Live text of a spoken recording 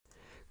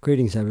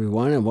Greetings,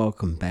 everyone, and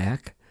welcome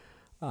back.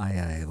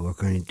 We're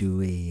going to do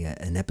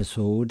an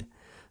episode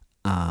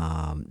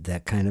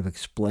that kind of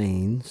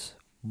explains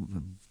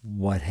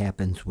what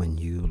happens when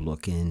you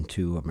look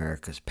into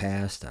America's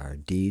past, our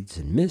deeds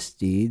and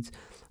misdeeds,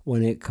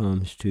 when it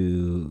comes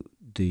to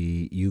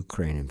the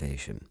Ukraine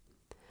invasion.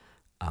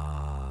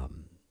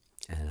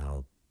 And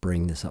I'll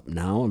bring this up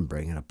now and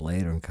bring it up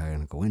later and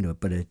kind of go into it.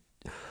 But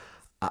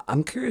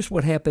I'm curious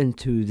what happened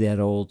to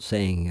that old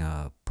saying,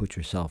 put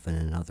yourself in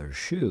another's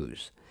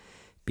shoes.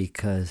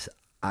 Because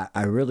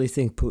I really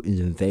think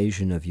Putin's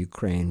invasion of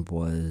Ukraine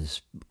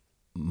was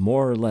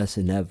more or less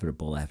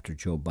inevitable after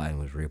Joe Biden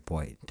was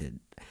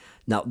reappointed.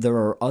 Now, there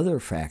are other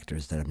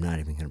factors that I'm not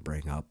even going to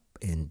bring up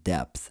in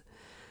depth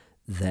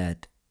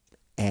that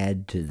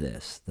add to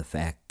this. The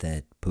fact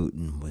that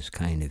Putin was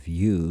kind of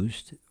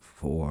used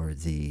for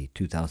the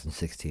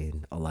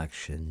 2016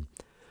 election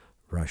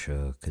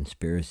Russia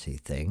conspiracy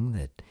thing,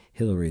 that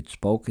Hillary had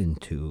spoken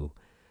to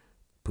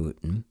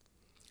Putin,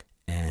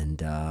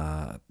 and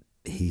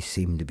he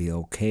seemed to be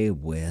okay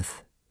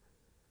with.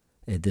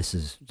 This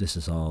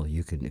is all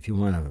you can. If you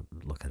want to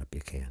look it up,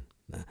 you can.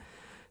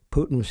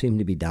 Putin seemed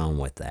to be down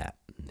with that.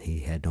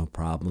 He had no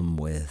problem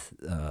with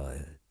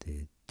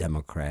the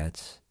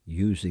Democrats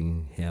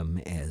using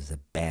him as a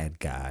bad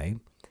guy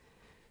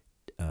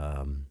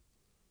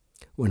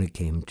when it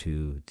came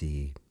to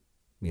the,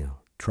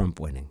 Trump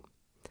winning.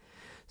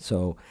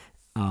 So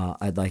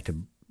I'd like to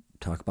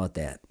talk about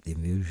that. The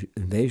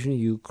invasion of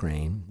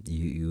Ukraine,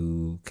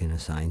 you can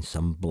assign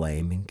some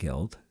blame and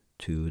guilt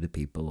to the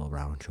people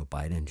around Joe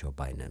Biden and Joe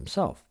Biden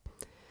himself.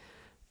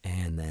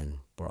 And then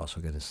we're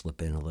also going to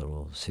slip in a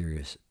little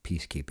serious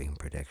peacekeeping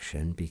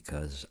prediction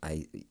because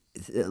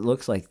it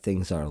looks like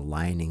things are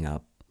lining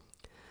up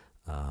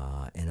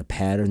in a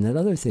pattern that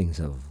other things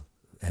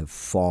have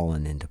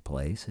fallen into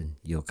place, and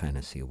you'll kind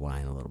of see why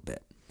in a little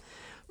bit.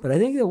 But I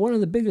think that one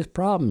of the biggest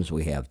problems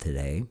we have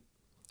today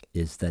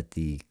is that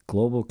the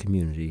global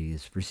community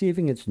is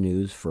receiving its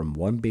news from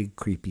one big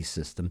creepy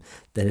system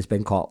that has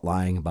been caught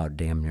lying about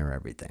damn near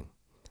everything.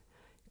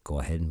 Go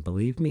ahead and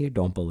believe me or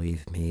don't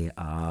believe me.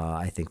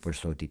 I think we're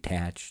so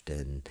detached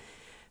and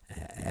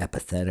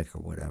apathetic or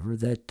whatever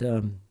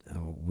that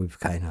we've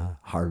kind of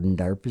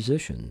hardened our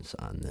positions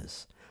on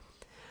this.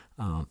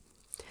 And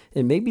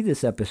maybe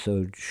this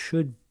episode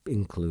should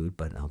include,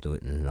 but I'll do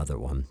it in another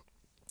one,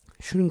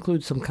 should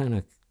include some kind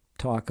of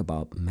talk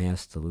about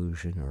mass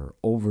delusion or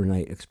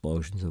overnight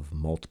explosions of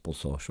multiple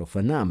social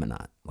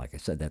phenomena. Like I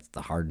said, that's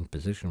the hardened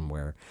position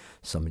where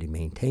somebody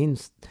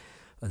maintains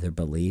their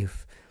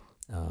belief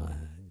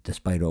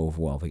despite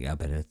overwhelming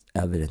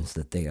evidence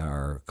that they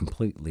are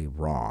completely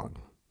wrong.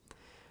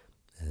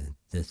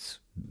 This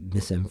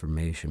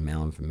misinformation,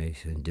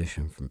 malinformation,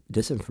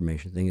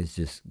 disinformation thing is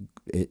just,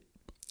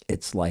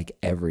 it's like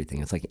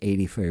everything. It's like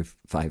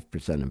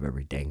 85% of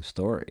every dang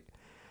story.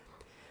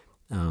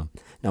 Now,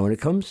 when it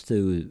comes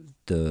to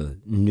the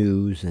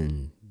news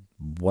and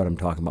what I'm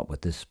talking about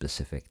with this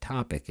specific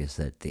topic is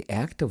that the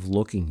act of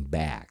looking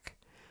back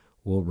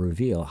will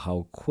reveal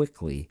how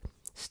quickly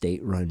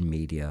state-run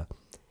media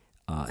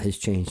has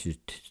changed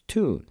its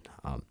tune.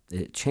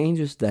 It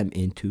changes them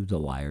into the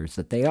liars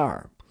that they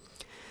are.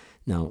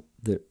 Now,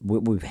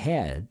 what we've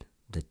had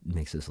that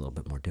makes this a little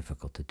bit more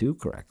difficult to do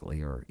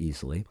correctly or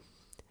easily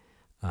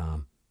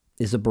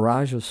is a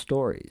barrage of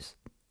stories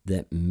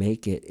that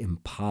make it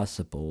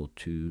impossible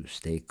to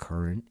stay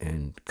current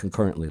and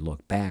concurrently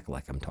look back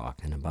like I'm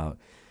talking about.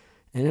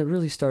 And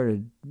it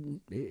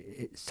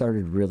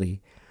started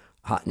really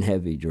hot and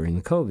heavy during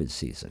the COVID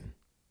season.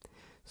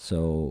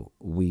 So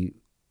we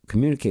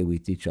communicate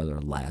with each other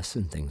less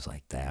and things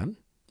like that.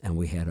 And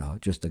we had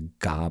just a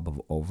gob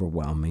of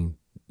overwhelming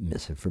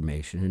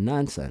misinformation and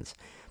nonsense.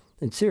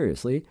 And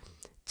seriously,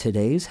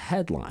 today's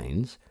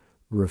headlines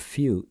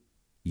refute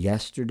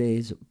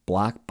yesterday's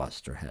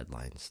blockbuster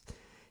headlines.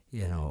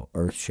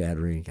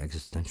 Earth-shattering,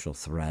 existential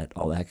threat,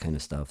 all that kind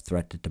of stuff,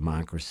 threat to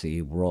democracy,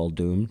 we're all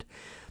doomed.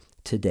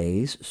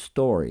 Today's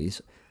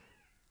stories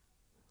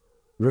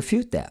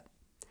refute that.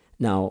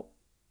 Now,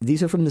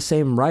 these are from the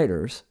same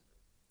writers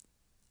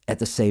at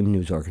the same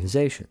news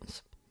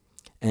organizations.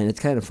 And it's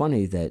kind of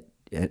funny that,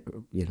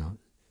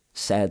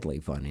 sadly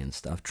funny and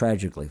stuff,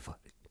 tragically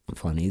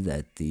funny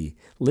that the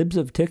libs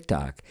of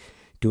TikTok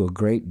do a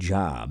great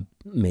job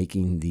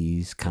making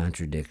these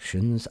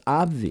contradictions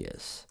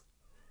obvious.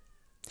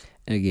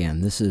 Again,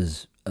 this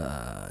is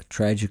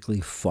tragically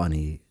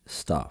funny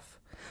stuff,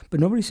 but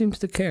nobody seems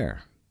to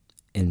care.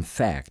 In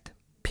fact,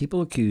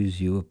 people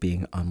accuse you of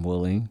being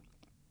unwilling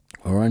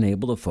or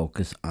unable to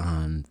focus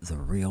on the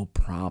real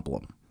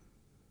problem,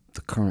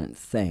 the current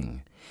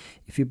thing,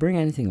 if you bring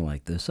anything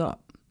like this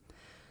up.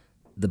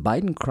 The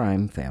Biden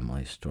crime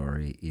family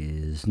story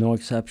is no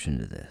exception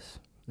to this.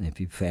 If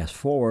you fast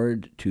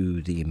forward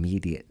to the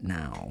immediate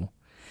now,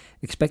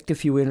 expect a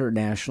few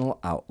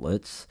international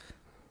outlets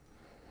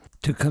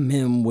to come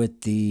in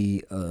with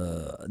the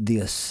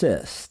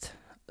assist,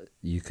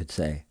 you could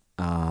say,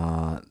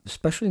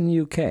 especially in the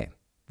UK,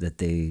 that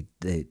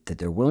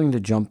they're willing to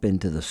jump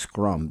into the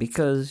scrum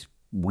because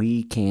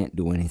we can't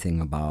do anything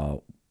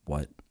about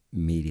what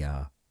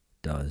media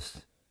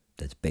does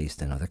that's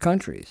based in other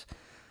countries.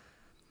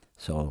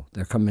 So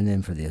they're coming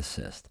in for the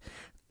assist.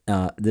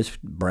 This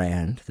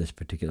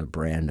particular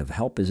brand of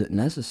help isn't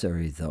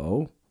necessary,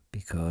 though,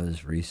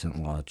 because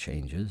recent law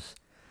changes.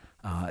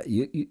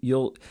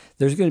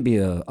 There's going to be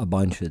a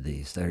bunch of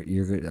these that are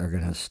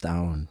going to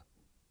astound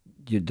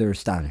you. They're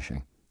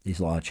astonishing, these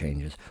law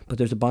changes, but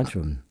there's a bunch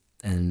of them,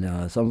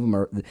 and some of them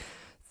are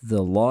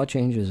the law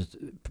changes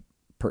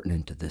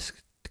pertinent to this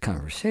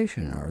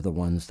conversation are the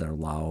ones that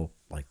allow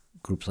like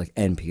groups like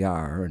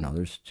NPR and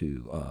others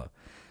to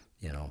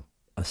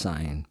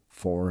assign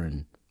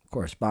foreign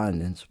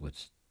correspondents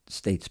with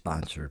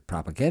state-sponsored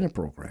propaganda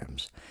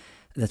programs.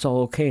 That's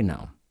all okay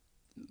now.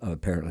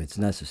 Apparently, it's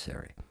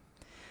necessary.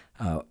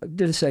 I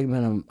did a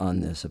segment on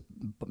this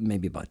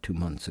maybe about 2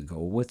 months ago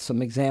with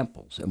some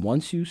examples. And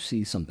once you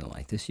see something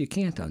like this, you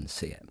can't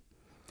unsee it.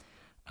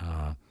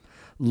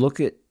 Look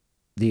at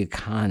the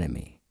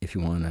economy if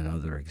you want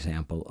another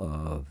example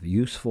of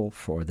useful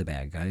for the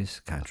bad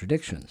guys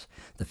contradictions.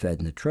 The Fed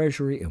and the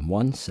Treasury in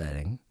one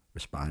setting,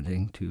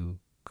 responding to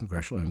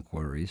congressional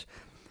inquiries,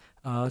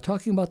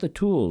 talking about the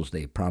tools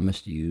they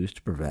promised to use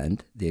to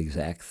prevent the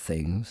exact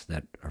things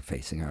that are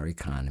facing our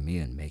economy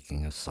and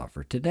making us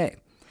suffer today.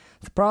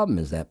 The problem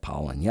is that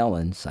Powell and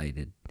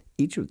Yellen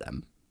each of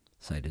them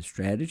cited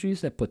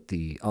strategies that put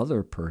the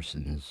other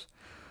person's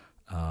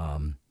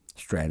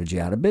strategy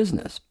out of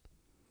business.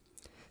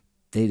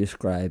 They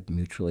described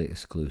mutually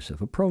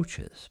exclusive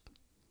approaches.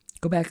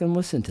 Go back and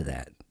listen to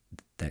that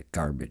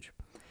garbage.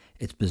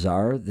 It's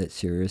bizarre that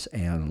serious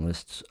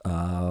analysts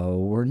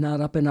were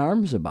not up in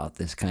arms about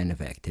this kind of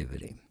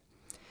activity.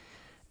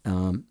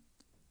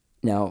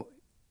 Now,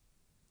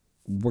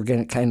 we're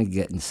going to kind of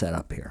getting set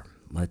up here.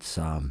 Let's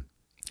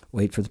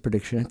wait for the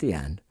prediction at the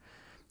end,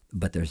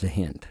 but there's a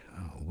hint.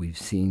 We've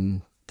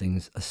seen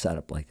things set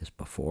up like this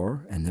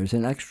before, and there's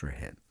an extra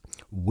hint.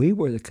 We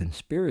were the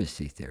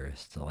conspiracy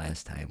theorists the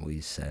last time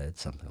we said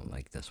something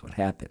like this would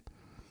happen.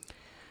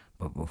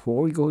 But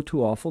before we go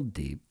too awful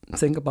deep,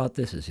 think about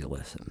this as you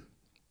listen.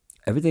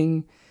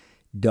 Everything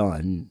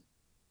that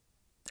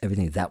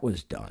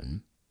was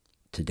done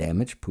to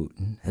damage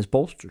Putin has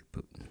bolstered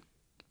Putin.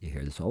 You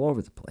hear this all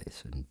over the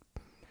place. And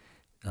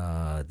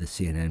the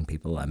CNN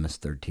people,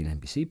 MS-13,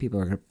 NBC people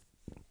are going to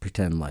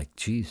pretend like,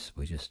 geez,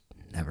 we just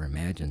never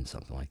imagined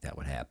something like that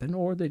would happen.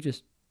 Or they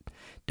just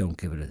don't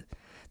give it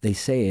they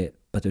say it,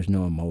 but there's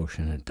no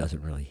emotion. It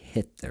doesn't really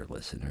hit their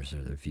listeners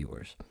or their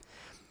viewers.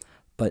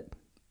 But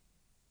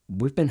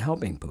we've been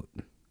helping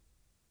Putin.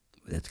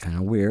 That's kind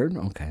of weird.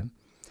 Okay.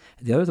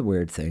 The other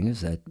weird thing is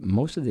that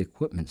most of the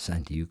equipment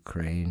sent to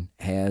Ukraine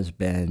has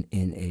been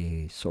in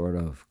a sort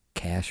of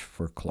cash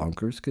for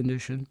clunkers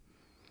condition.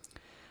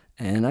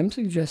 And I'm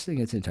suggesting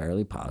it's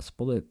entirely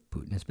possible that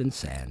Putin has been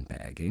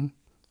sandbagging,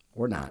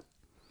 or not.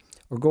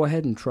 Or go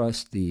ahead and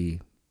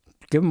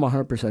give him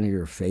 100% of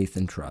your faith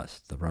and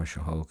trust. The Russia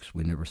hoax,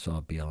 we never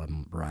saw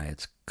BLM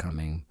riots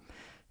coming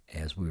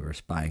as we were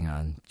spying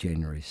on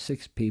January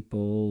 6th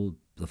people,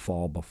 the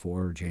fall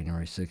before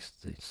January 6th,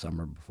 the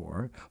summer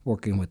before,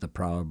 working with the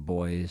Proud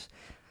Boys,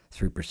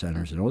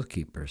 3%ers and Oath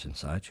Keepers and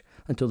such,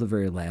 until the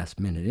very last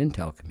minute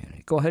intel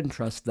community. Go ahead and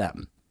trust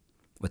them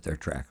with their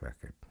track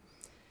record.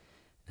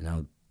 And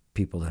now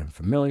people that I'm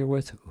familiar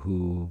with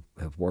who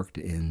have worked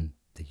in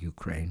the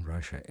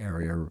Ukraine-Russia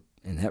area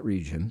in that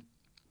region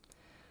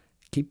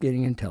keep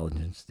getting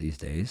intelligence these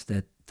days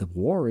that the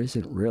war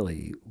isn't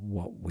really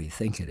what we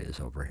think it is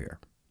over here.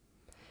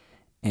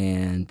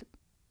 And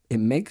it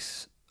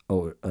makes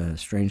a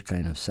strange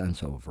kind of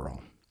sense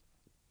overall.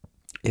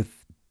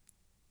 If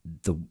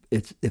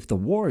the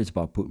war is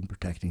about Putin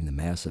protecting the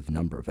massive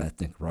number of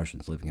ethnic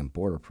Russians living in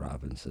border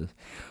provinces,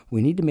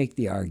 we need to make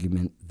the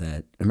argument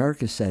that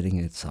America is setting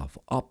itself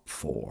up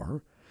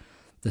for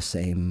the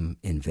same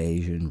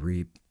invasion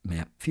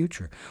remap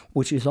future,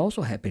 which is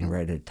also happening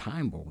right at a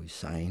time where we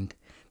signed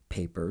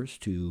papers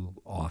to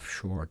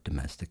offshore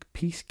domestic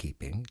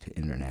peacekeeping to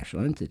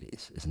international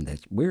entities. Isn't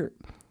that weird?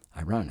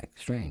 Ironic,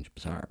 strange,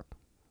 bizarre,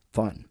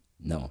 fun?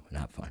 No,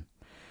 not fun.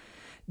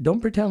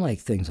 Don't pretend like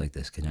things like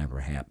this can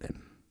never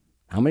happen.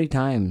 How many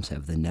times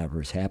have the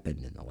nevers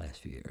happened in the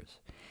last few years?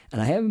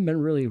 And I haven't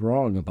been really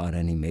wrong about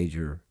any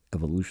major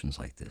evolutions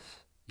like this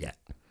yet.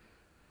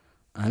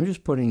 I'm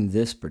just putting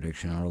this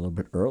prediction out a little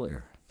bit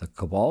earlier. The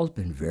cabal has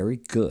been very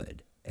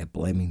good at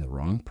blaming the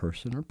wrong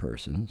person or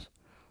persons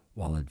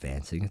while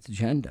advancing its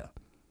agenda.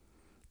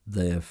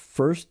 The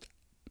first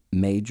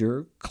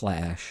major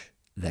clash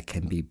that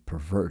can be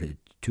perverted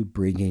to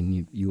bring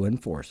in UN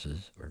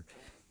forces or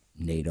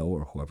NATO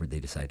or whoever they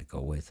decide to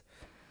go with,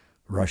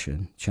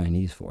 Russian,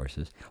 Chinese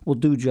forces, will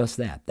do just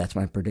that. That's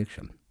my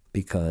prediction,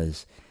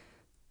 because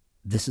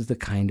this is the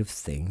kind of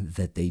thing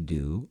that they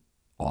do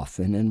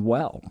often and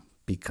well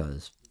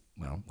because,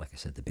 well, like I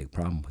said, the big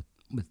problem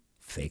with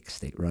fake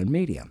state-run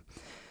media.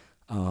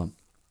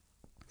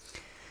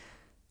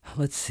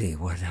 Let's see,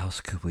 what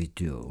else could we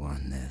do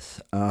on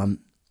this?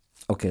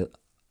 Okay,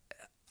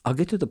 I'll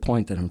get to the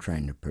point that I'm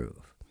trying to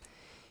prove.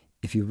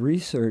 If you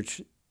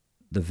research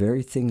the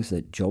very things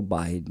that Joe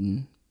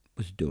Biden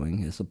was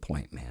doing as a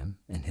point man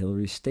and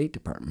Hillary's State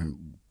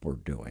Department were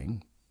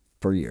doing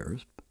for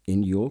years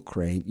in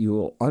Ukraine, you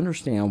will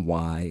understand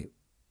why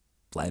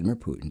Vladimir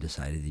Putin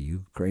decided the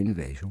Ukraine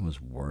invasion was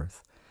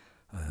worth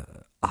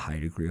a high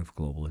degree of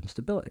global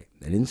instability.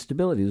 And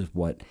instability is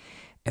what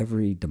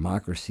every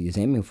democracy is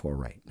aiming for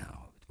right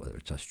now, whether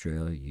it's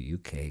Australia,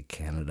 UK,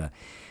 Canada,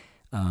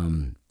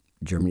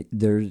 Germany.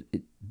 There's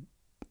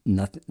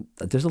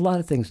a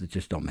lot of things that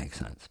just don't make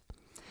sense.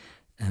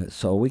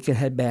 So we could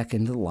head back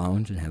into the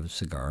lounge and have a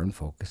cigar and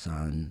focus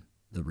on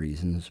the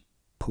reasons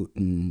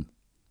Putin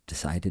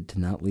decided to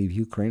not leave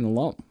Ukraine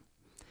alone.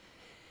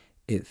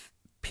 If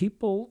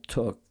people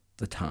took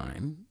the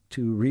time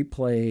to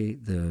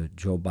replay the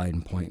Joe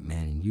Biden point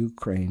man in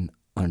Ukraine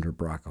under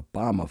Barack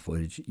Obama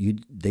footage,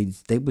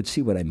 they would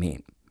see what I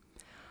mean.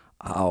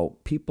 How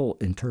people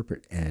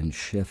interpret and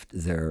shift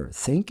their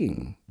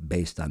thinking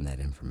based on that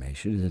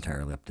information is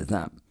entirely up to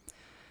them.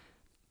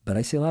 But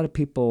I see a lot of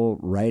people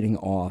writing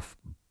off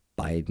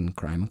Biden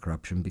crime and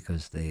corruption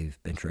because they've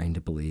been trained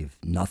to believe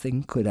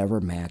nothing could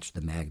ever match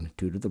the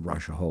magnitude of the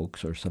Russia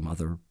hoax or some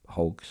other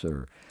hoax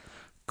or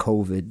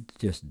COVID.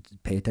 Just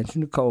pay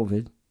attention to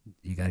COVID.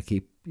 You got to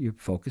keep you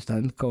focused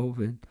on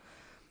COVID.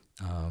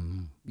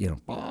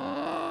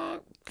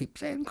 Keep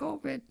saying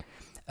COVID.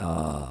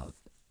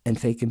 And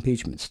fake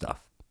impeachment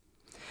stuff.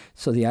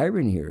 So the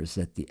irony here is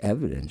that the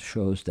evidence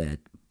shows that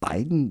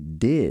Biden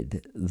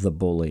did the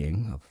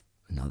bullying of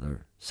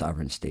another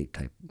sovereign state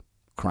type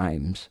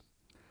crimes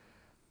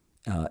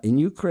in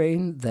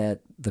Ukraine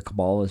that the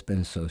cabal has been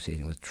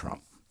associating with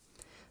Trump.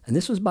 And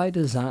this was by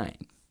design,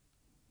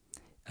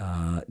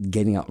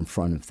 getting out in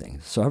front of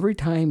things. So every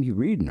time you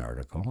read an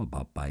article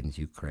about Biden's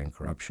Ukraine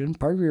corruption,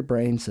 part of your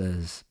brain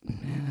says,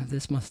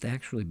 this must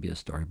actually be a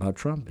story about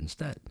Trump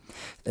instead.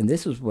 And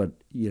this is what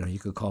you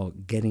could call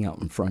getting out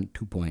in front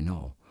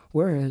 2.0,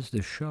 whereas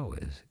the show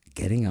is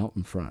getting out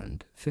in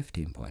front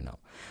 15.0.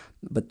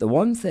 But the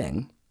one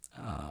thing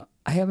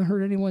I haven't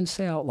heard anyone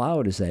say out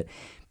loud is that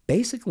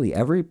basically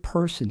every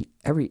person,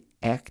 every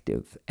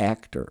active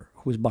actor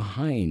who was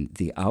behind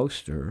the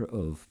ouster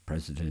of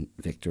President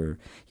Viktor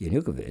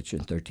Yanukovych in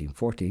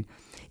 13-14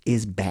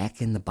 is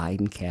back in the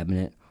Biden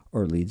cabinet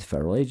or leads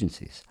federal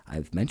agencies.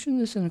 I've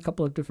mentioned this in a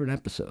couple of different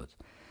episodes.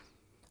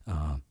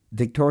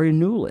 Victoria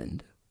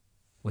Nuland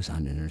was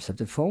on an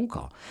intercepted phone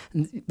call.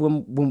 And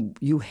when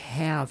you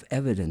have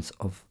evidence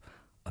of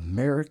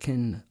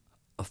American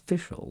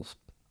officials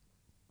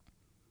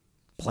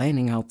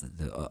planning out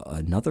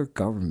another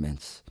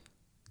government's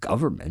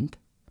government,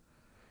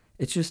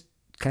 it's just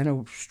kind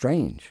of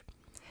strange.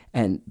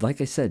 And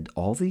like I said,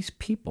 all these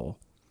people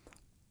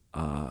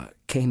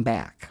came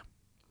back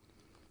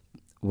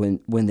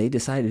when they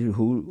decided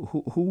who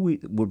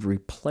would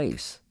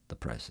replace the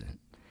president.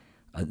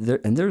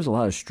 And there's a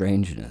lot of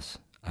strangeness.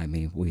 I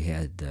mean, we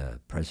had the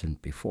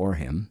president before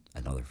him,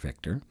 another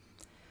Victor,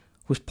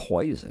 was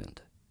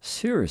poisoned,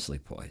 seriously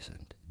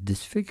poisoned,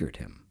 disfigured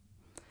him.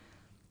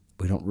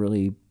 We don't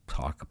really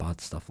talk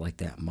about stuff like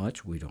that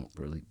much.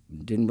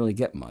 Didn't really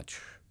get much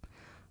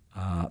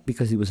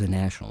because he was a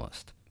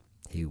nationalist.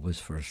 He was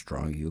for a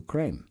strong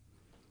Ukraine.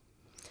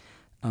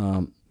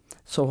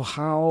 So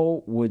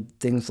how would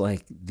things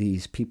like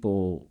these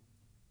people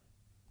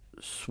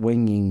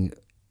swinging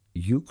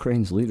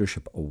Ukraine's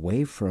leadership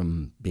away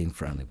from being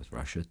friendly with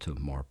Russia to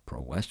more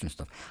pro-Western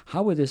stuff,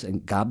 how would this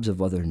and gobs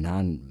of other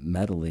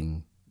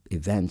non-meddling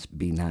events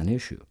be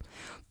non-issue?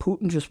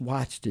 Putin just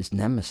watched his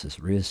nemesis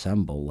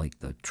reassemble like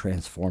the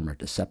Transformer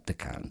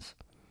Decepticons.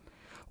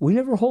 We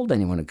never hold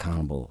anyone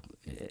accountable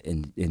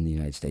in the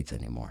United States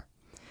anymore,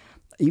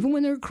 even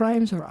when their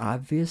crimes are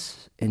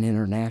obvious and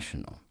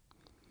international.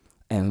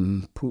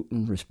 And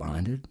Putin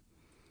responded.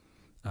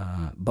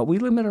 But we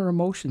limit our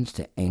emotions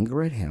to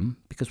anger at him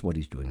because what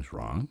he's doing is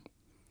wrong,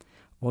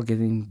 while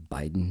giving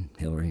Biden,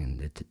 Hillary, and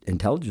the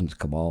intelligence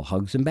cabal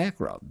hugs and back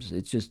rubs.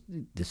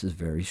 This is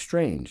very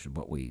strange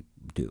what we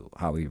do,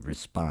 how we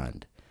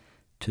respond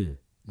to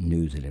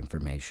news and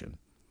information.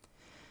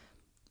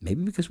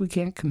 Maybe because we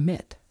can't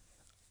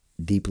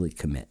deeply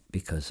commit,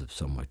 because of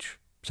so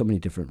many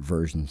different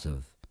versions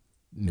of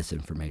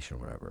misinformation or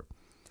whatever.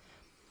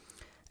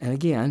 And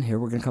again, here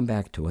we're going to come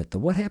back to it.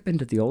 What happened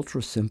to the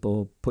ultra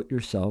simple, put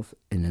yourself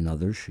in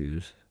another's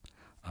shoes,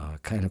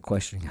 kind of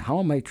questioning, how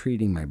am I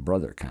treating my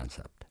brother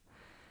concept?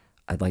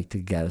 I'd like to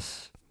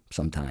guess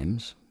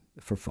sometimes,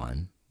 for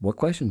fun, what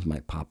questions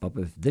might pop up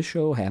if this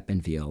show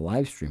happened via a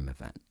live stream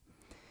event.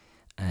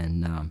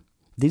 And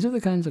these are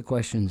the kinds of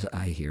questions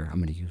I hear. I'm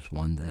going to use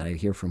one that I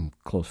hear from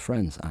close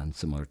friends on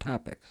similar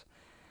topics.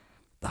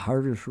 The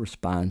hardest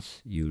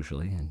response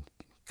usually, and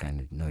kind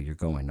of know you're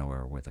going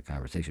nowhere with a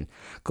conversation,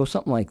 goes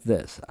something like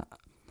this.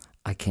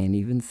 I can't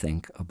even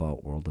think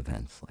about world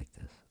events like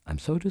this. I'm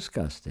so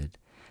disgusted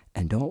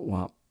and don't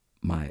want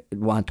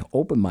to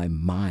open my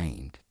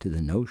mind to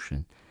the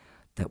notion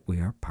that we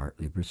are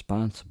partly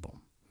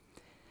responsible.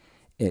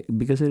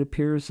 Because it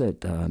appears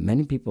that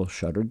many people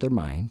shuttered their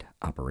mind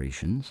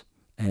operations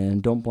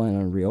and don't plan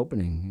on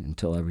reopening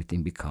until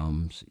everything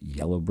becomes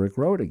yellow brick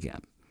road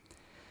again.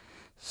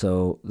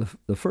 So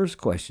the first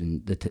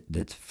question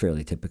that's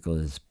fairly typical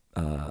is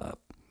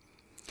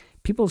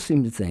people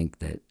seem to think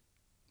that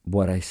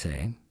what I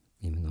say,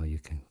 even though you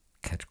can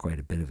catch quite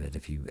a bit of it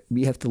if you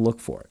have to look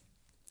for it,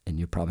 and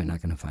you're probably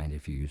not going to find it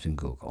if you're using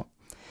Google.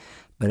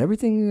 But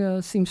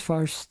everything seems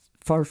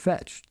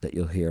far-fetched that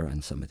you'll hear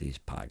on some of these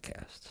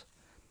podcasts.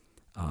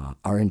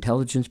 Our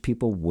intelligence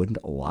people wouldn't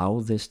allow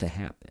this to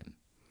happen.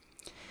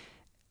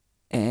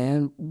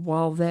 And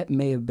while that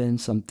may have been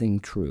something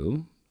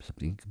true,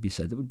 something could be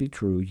said that would be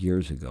true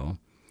years ago,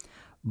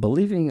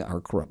 believing our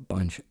corrupt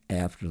bunch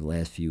after the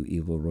last few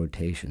evil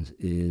rotations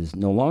is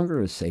no longer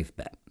a safe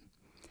bet.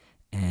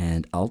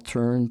 And I'll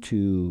turn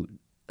to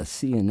a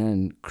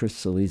CNN Chris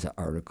Cillizza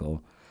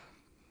article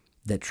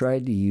that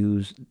tried to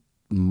use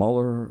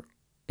Mueller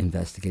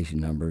investigation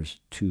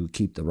numbers to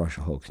keep the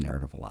Russia hoax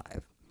narrative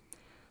alive.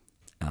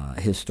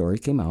 His story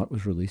came out,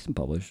 was released and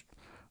published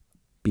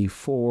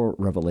before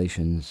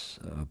revelations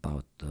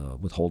about the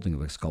withholding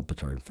of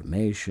exculpatory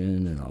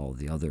information and all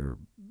the other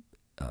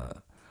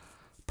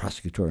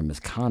prosecutorial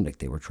misconduct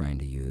they were trying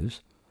to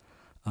use,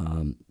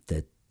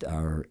 that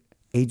our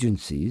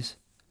agencies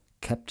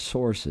kept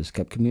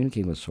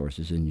communicating with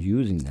sources and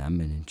using them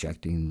and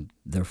injecting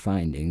their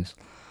findings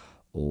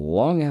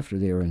long after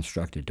they were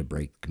instructed to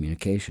break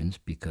communications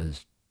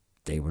because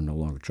they were no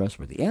longer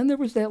trustworthy. And there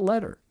was that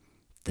letter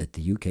that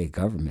the UK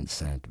government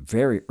sent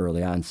very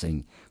early on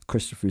saying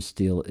Christopher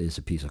Steele is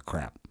a piece of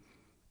crap.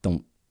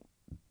 Don't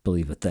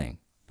believe a thing.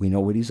 We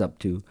know what he's up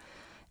to.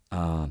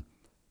 The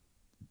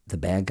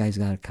bad guys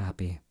got a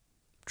copy.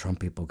 Trump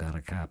people got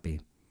a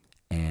copy.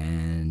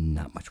 And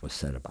not much was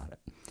said about it.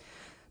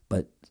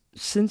 But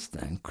since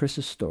then,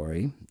 Chris's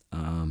story,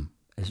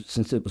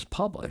 since it was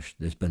published,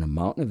 there's been a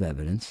mountain of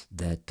evidence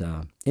that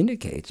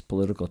indicates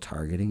political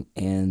targeting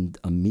and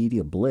a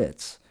media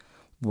blitz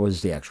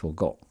was the actual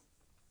goal,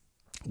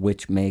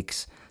 which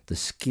makes the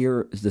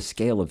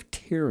scale of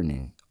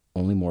tyranny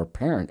only more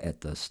apparent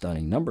at the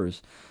stunning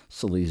numbers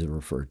Cillizza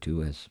referred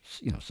to as,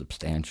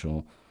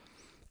 substantial,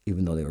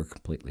 even though they were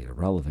completely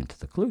irrelevant to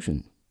the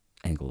collusion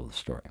angle of the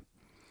story.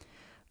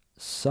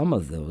 Some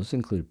of those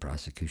included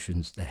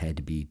prosecutions that had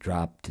to be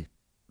dropped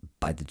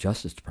by the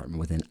Justice Department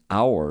within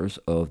hours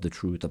of the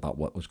truth about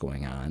what was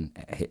going on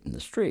hitting the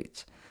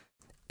streets.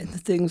 And the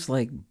things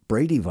like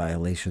Brady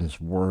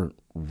violations weren't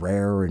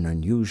rare and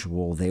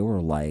unusual. They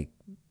were like,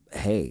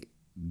 hey,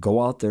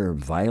 go out there and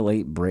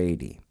violate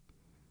Brady.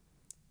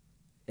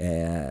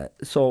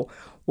 So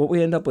what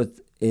we end up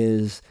with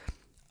is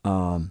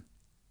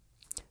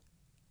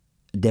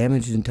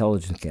damaged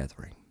intelligence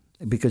gathering.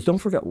 Because don't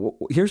forget,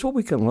 here's what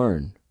we can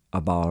learn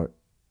about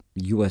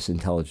U.S.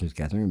 intelligence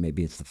gathering.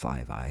 Maybe it's the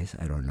Five Eyes,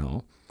 I don't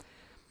know.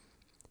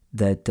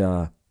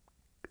 That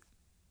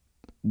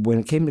when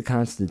it came to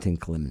Konstantin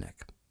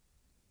Kilimnik,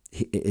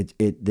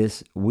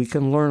 we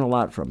can learn a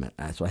lot from it.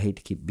 So I hate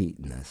to keep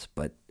beating this,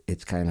 but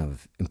it's kind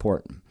of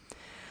important.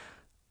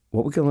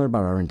 What we can learn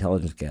about our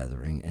intelligence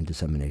gathering and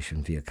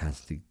dissemination via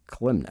Konstantin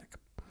Kilimnik.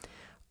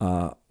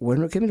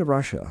 When it came to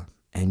Russia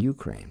and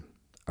Ukraine,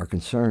 our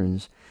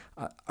concerns,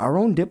 our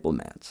own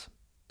diplomats,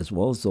 as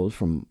well as those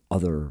from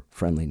other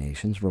friendly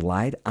nations,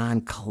 relied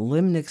on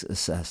Kilimnik's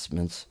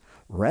assessments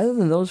rather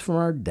than those from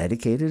our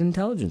dedicated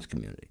intelligence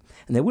community.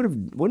 And they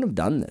wouldn't have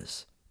done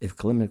this if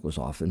Kilimnik was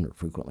often or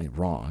frequently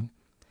wrong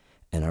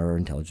and our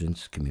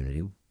intelligence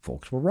community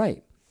folks were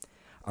right.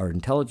 Our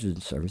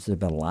intelligence services have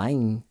been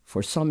lying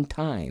for some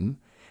time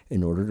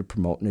in order to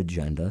promote an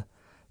agenda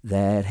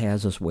that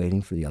has us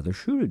waiting for the other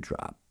shoe to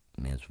drop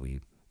as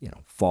we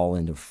fall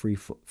into free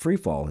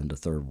fall into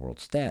third world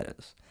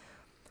status.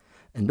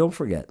 And don't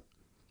forget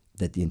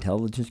that the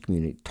intelligence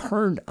community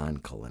turned on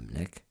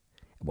Kilimnik,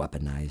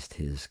 weaponized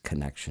his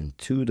connection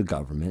to the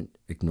government,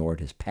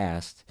 ignored his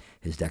past,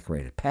 his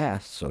decorated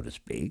past, so to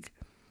speak,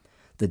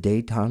 the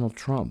day Donald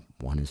Trump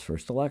won his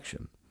first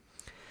election.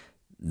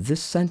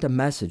 This sent a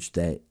message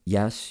that,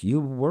 yes, you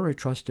were a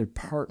trusted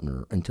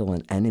partner until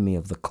an enemy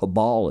of the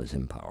cabal is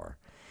in power.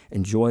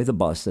 Enjoy the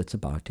bus that's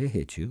about to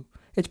hit you.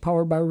 It's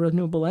powered by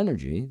renewable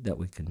energy that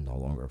we can no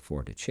longer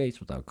afford to chase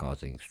without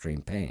causing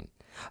extreme pain.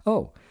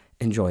 Oh,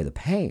 enjoy the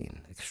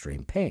pain,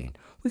 extreme pain.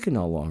 We can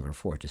no longer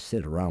afford to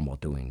sit around while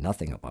doing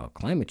nothing about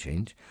climate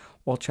change,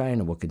 while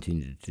China will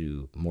continue to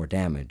do more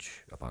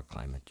damage about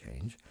climate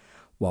change,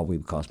 while we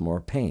cause more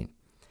pain.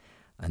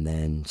 And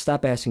then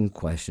stop asking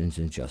questions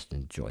and just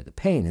enjoy the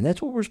pain. And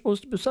that's what we're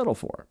supposed to settle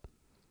for.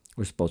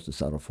 We're supposed to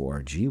settle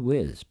for, gee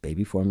whiz,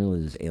 baby formula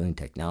is alien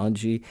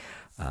technology.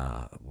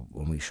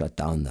 When we shut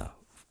down the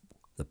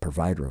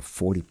provider of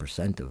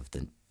 40% of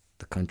the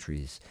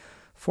country's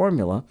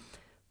formula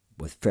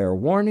with fair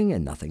warning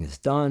and nothing is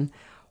done,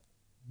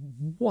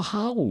 well,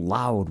 how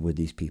loud would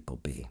these people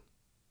be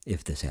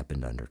if this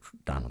happened under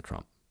Donald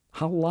Trump?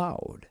 How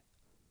loud?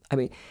 I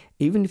mean,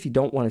 even if you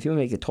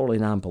make it totally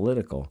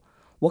non-political,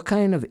 what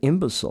kind of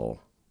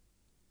imbecile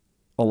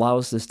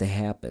allows this to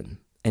happen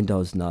and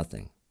does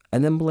nothing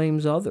and then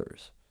blames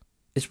others?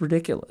 It's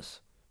ridiculous.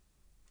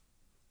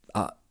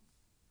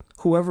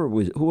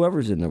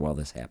 Whoever's in there while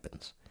this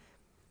happens.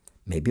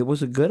 Maybe it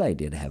was a good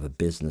idea to have a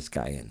business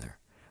guy in there.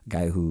 a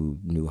guy who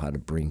knew how to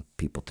bring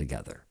people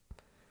together.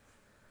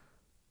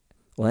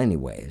 Well,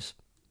 anyways,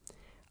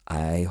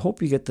 I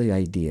hope you get the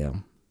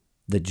idea,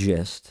 the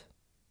gist,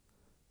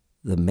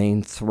 the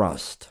main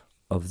thrust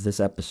of this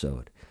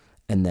episode,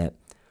 and that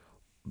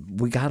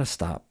we got to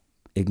stop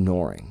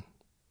ignoring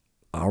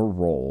our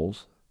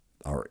roles,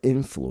 our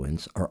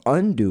influence, our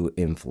undue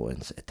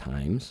influence at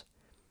times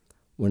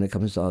when it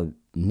comes to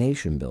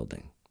nation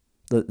building.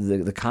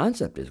 The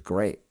concept is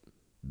great.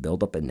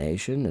 Build up a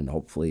nation, and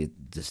hopefully it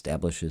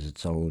establishes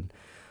its own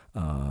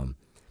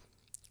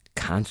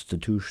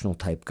constitutional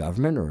type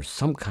government, or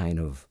some kind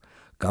of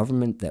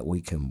government that we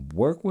can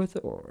work with,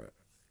 or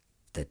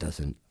that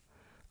doesn't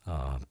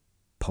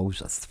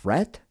pose a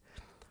threat.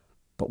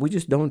 But we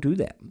just don't do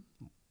that.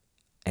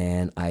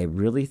 And I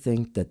really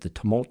think that the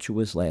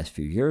tumultuous last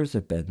few years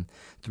have been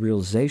the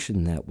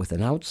realization that with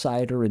an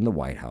outsider in the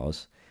White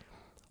House,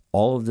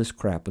 all of this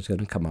crap was going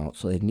to come out.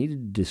 So they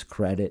needed to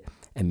discredit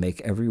and make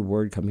every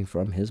word coming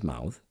from his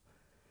mouth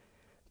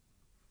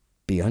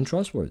be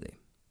untrustworthy.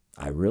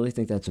 I really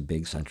think that's a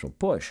big central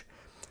push.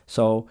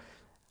 So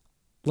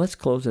let's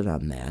close it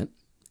on that.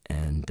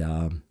 And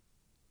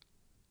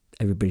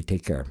everybody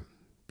take care.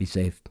 Be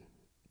safe.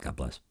 God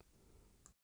bless.